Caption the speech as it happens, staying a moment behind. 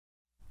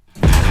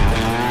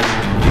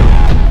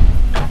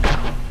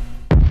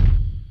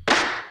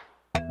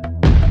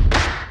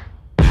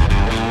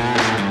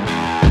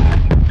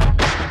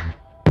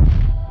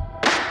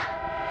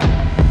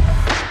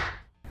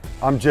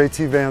I'm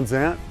JT Van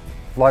Zandt,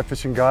 fly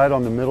fishing guide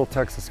on the Middle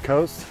Texas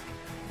coast,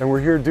 and we're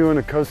here doing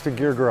a Costa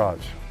gear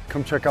garage.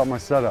 Come check out my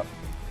setup.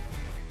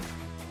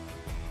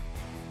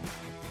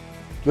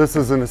 This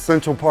is an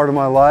essential part of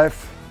my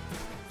life,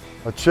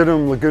 a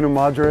Chittum Laguna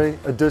Madre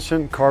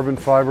edition carbon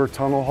fiber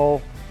tunnel hull.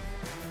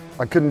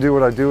 I couldn't do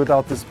what I do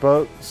without this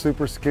boat.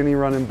 Super skinny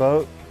running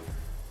boat.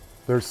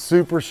 There's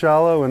super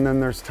shallow, and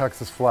then there's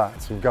Texas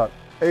flats. We've got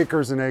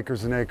acres and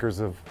acres and acres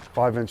of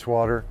 5-inch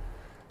water,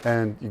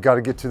 and you got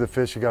to get to the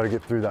fish, you got to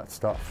get through that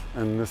stuff,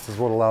 and this is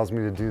what allows me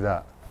to do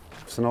that.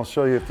 So I'll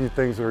show you a few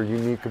things that are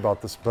unique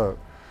about this boat.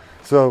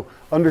 So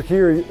under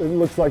here it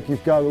looks like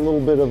you've got a little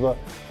bit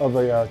of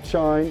a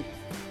chine,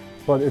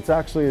 but it's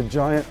actually a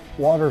giant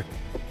water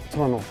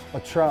tunnel, a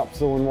trap,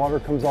 so when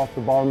water comes off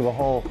the bottom of the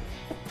hull,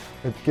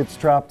 it gets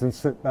trapped and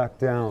sent back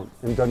down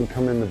and doesn't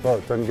come in the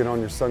boat, doesn't get on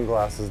your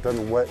sunglasses,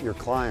 doesn't wet your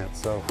client.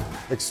 So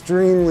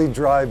extremely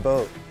dry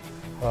boat.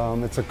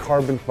 It's a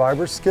carbon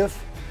fiber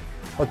skiff.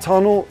 A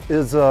tunnel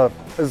is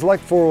like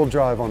four-wheel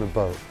drive on a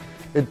boat.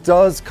 It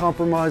does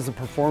compromise the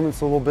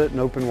performance a little bit in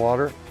open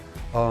water,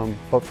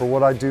 but for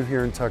what I do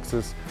here in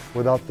Texas,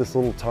 without this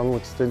little tunnel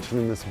extension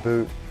in this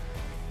boot,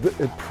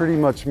 it pretty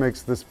much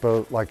makes this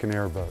boat like an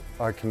airboat.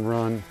 I can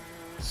run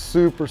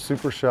super,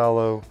 super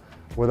shallow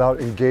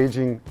without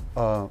engaging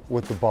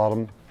with the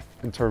bottom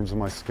in terms of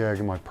my skeg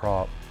and my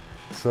prop.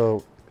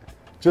 So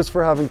just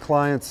for having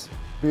clients,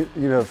 you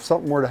know, if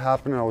something were to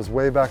happen and I was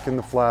way back in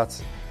the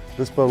flats,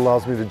 this boat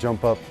allows me to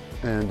jump up,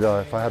 and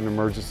if I had an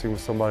emergency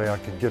with somebody, I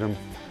could get them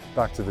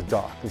back to the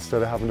dock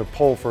instead of having to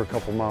pull for a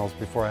couple miles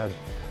before I had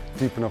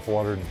deep enough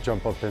water to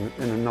jump up in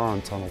a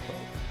non-tunnel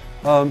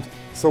boat.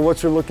 So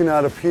what you're looking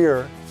at up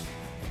here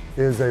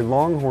is a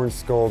longhorn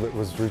skull that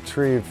was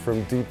retrieved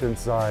from deep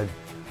inside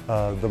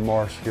the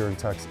marsh here in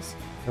Texas.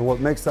 And what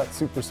makes that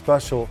super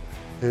special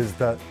is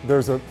that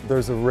there's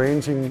a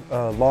ranging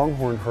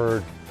longhorn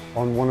herd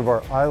on one of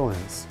our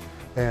islands,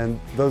 and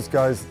those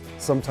guys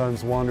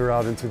sometimes wander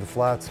out into the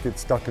flats, get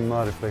stuck in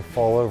mud. If they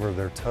fall over,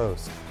 they're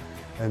toast.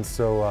 And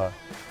so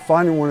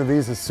finding one of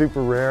these is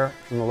super rare.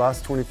 In the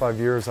last 25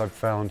 years, I've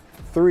found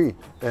 3,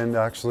 and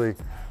actually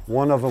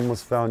one of them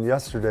was found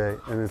yesterday,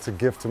 and it's a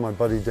gift to my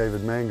buddy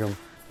David Mangum.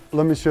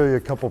 Let me show you a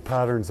couple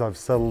patterns I've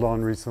settled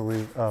on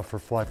recently for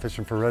fly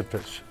fishing for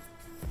redfish.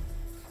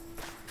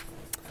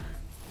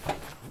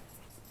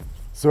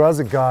 So as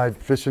a guide,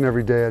 fishing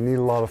every day, I need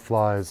a lot of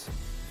flies.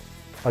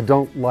 I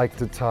don't like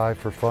to tie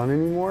for fun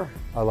anymore.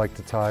 I like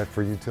to tie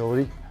for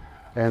utility.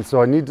 And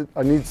so I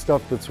need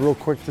stuff that's real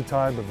quick to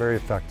tie, but very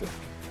effective.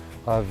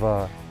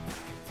 I've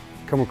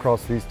come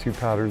across these 2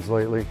 patterns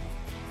lately.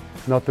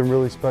 Nothing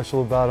really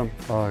special about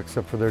them,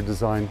 except for their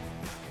design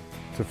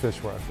to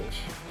fish where I fish.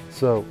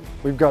 So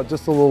we've got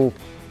just a little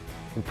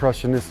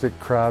impressionistic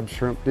crab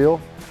shrimp deal.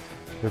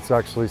 It's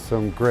actually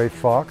some gray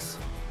fox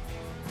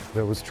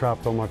that was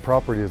trapped on my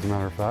property, as a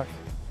matter of fact.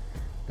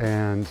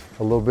 And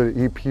a little bit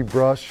of EP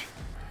brush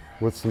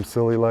with some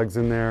silly legs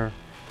in there.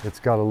 It's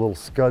got a little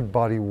scud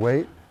body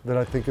weight that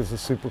I think is a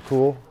super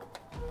cool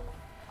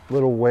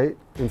little weight.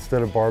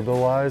 Instead of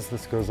barbell eyes,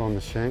 this goes on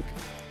the shank,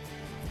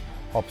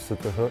 opposite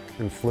the hook,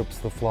 and flips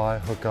the fly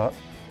hook up.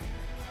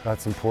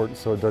 That's important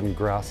so it doesn't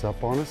grass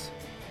up on us.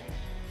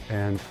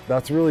 And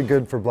that's really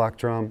good for black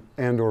drum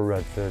and or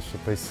redfish.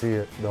 If they see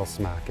it, they'll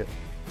smack it.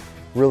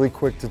 Really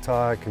quick to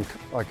tie.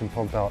 I can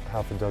pump out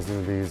half a dozen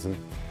of these in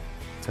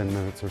 10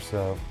 minutes or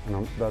so,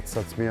 and that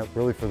sets me up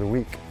really for the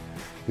week.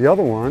 The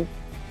other one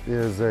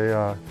is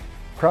a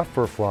craft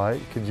fur fly.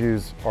 You could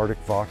use Arctic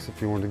fox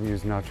if you wanted to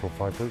use natural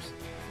fibers,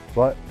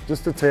 but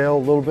just a tail, a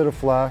little bit of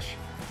flash,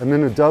 and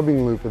then a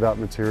dubbing loop of that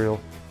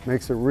material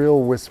makes it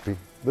real wispy.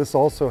 This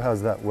also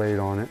has that weight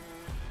on it,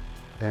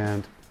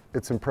 and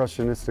it's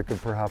impressionistic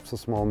of perhaps a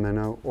small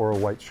minnow or a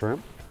white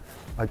shrimp.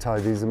 I tie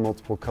these in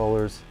multiple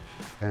colors,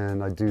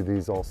 and I do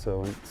these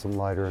also in some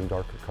lighter and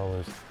darker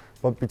colors.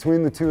 But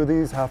between the 2 of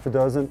these, half a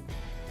dozen,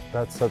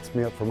 that sets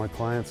me up for my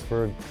clients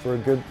for a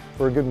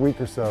good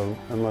week or so,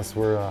 unless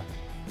we're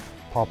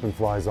popping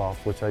flies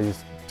off, which I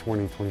use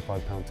 20,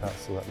 25 pound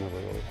tests, so that never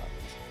really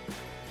happens.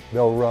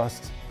 They'll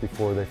rust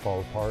before they fall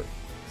apart.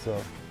 So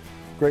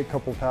great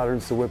couple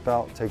patterns to whip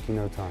out, take you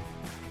no time.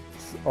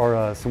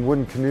 Are some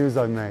wooden canoes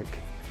I make,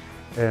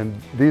 and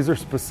these are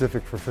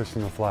specific for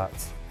fishing the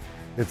flats.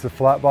 It's a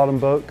flat bottom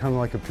boat, kind of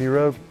like a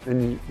pirogue,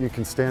 and you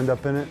can stand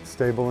up in it,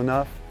 stable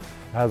enough.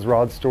 It has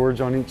rod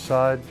storage on each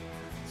side.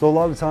 So a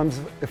lot of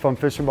times, if I'm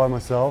fishing by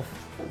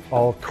myself,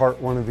 I'll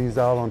cart one of these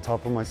out on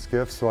top of my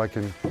skiff so I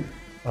can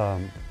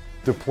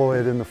deploy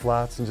it in the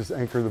flats and just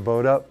anchor the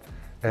boat up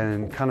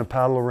and kind of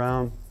paddle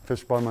around,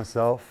 fish by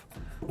myself.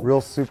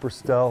 Real super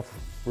stealth,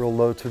 real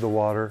low to the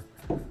water.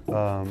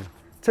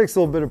 Takes a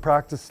little bit of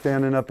practice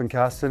standing up and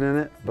casting in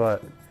it,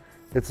 but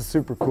it's a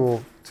super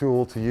cool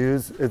tool to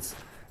use.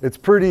 It's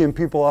pretty, and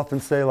people often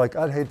say, like,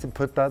 I'd hate to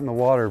put that in the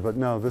water, but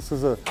no, this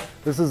is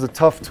a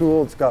tough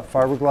tool. It's got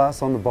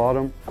fiberglass on the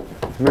bottom.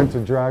 It's meant to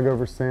drag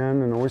over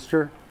sand and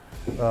oyster.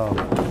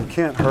 You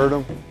can't hurt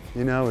them,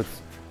 you know,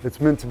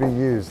 it's meant to be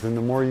used, and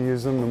the more you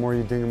use them, the more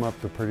you ding them up,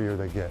 the prettier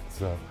they get.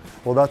 So,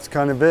 well, that's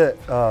kind of it.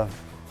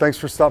 thanks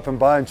for stopping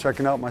by and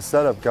checking out my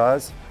setup,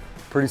 guys.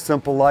 Pretty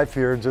simple life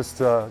here, just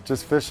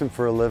fishing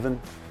for a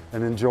living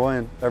and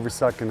enjoying every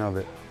second of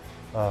it.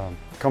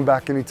 Come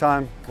back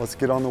anytime. Let's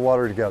get on the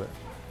water together.